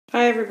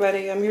Hi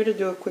everybody, I'm here to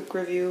do a quick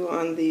review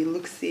on the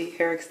Luxy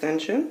hair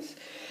extensions.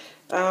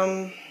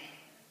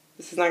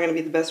 This is not going to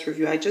be the best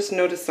review. I just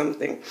noticed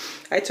something.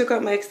 I took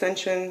out my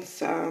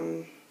extensions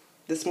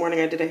this morning.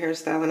 I did a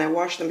hairstyle and I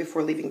washed them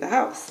before leaving the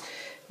house.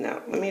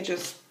 Now, let me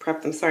just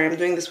prep them. Sorry, I'm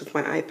doing this with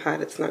my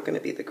iPad. It's not going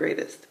to be the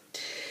greatest.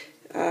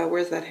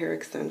 Where's that hair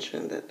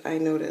extension that I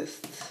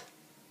noticed?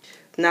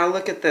 Now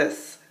look at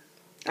this.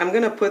 I'm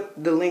going to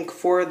put the link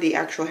for the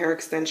actual hair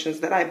extensions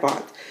that I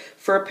bought.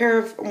 For a pair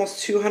of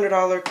almost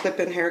 $200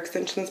 clip-in hair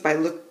extensions by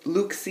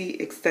Luxy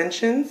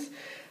extensions,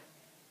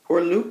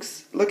 or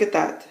Lux, look at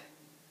that.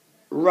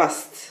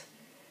 Rust.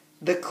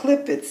 The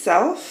clip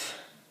itself,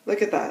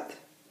 look at that.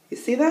 You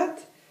see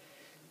that?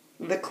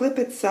 The clip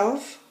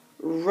itself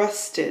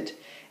rusted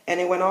and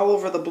it went all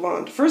over the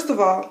blonde. First of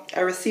all, I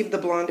received the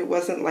blonde. It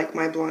wasn't like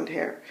my blonde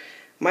hair.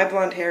 My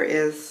blonde hair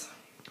is,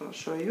 I'll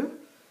show you.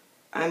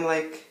 I'm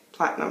like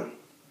platinum.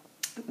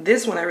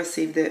 This one I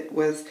received it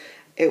was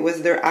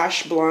their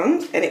ash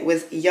blonde and it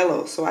was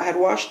yellow. So I had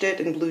washed it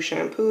in blue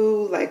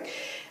shampoo like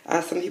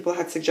some people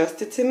had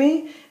suggested to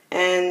me.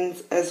 And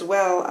as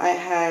well I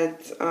had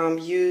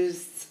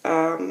used,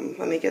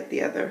 let me get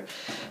the other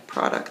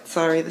product.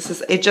 Sorry,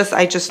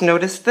 I just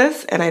noticed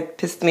this and it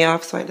pissed me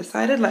off. So I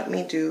decided let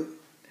me do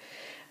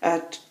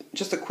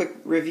just a quick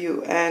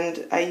review.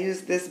 And I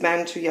used this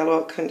Bantu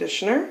Yellow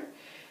conditioner,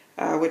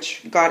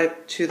 which got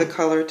it to the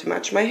color to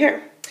match my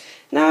hair.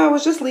 Now, I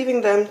was just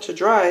leaving them to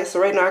dry, so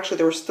right now actually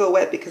they were still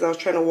wet because I was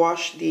trying to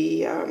wash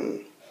the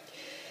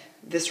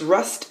this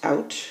rust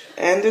out,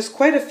 and there's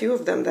quite a few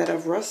of them that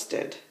have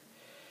rusted.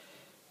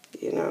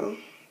 You know,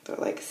 they're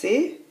like,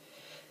 see?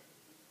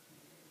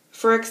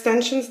 For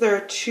extensions,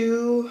 they're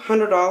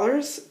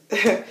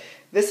 $200.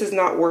 This is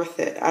not worth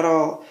it at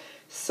all.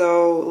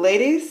 So,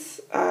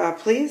 ladies,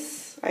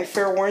 please, I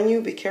fair warn you,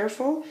 be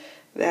careful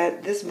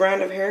that this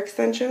brand of hair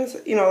extensions,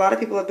 you know, a lot of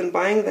people have been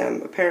buying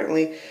them,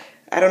 apparently.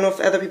 I don't know if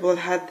other people have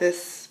had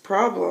this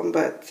problem,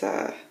 but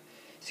as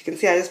you can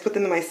see, I just put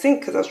them in my sink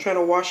because I was trying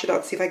to wash it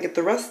out, see if I can get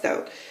the rust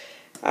out.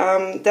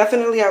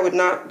 Definitely, I would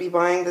not be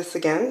buying this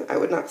again. I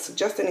would not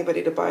suggest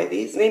anybody to buy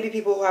these. Maybe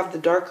people who have the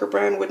darker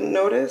brand wouldn't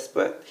notice,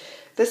 but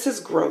this is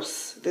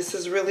gross. This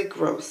is really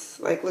gross.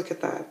 Like, look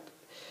at that.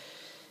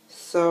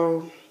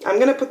 So, I'm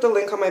going to put the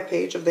link on my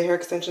page of the hair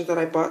extensions that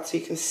I bought so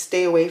you can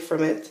stay away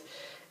from it.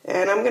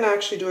 And I'm going to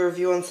actually do a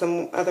review on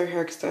some other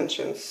hair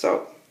extensions.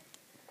 So,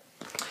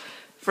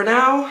 for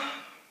now,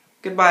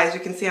 goodbye. As you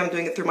can see, I'm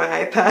doing it through my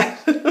iPad.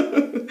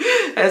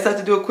 I just had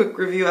to do a quick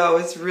review. I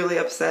was really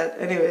upset.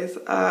 Anyways,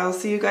 I'll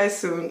see you guys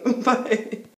soon. Bye.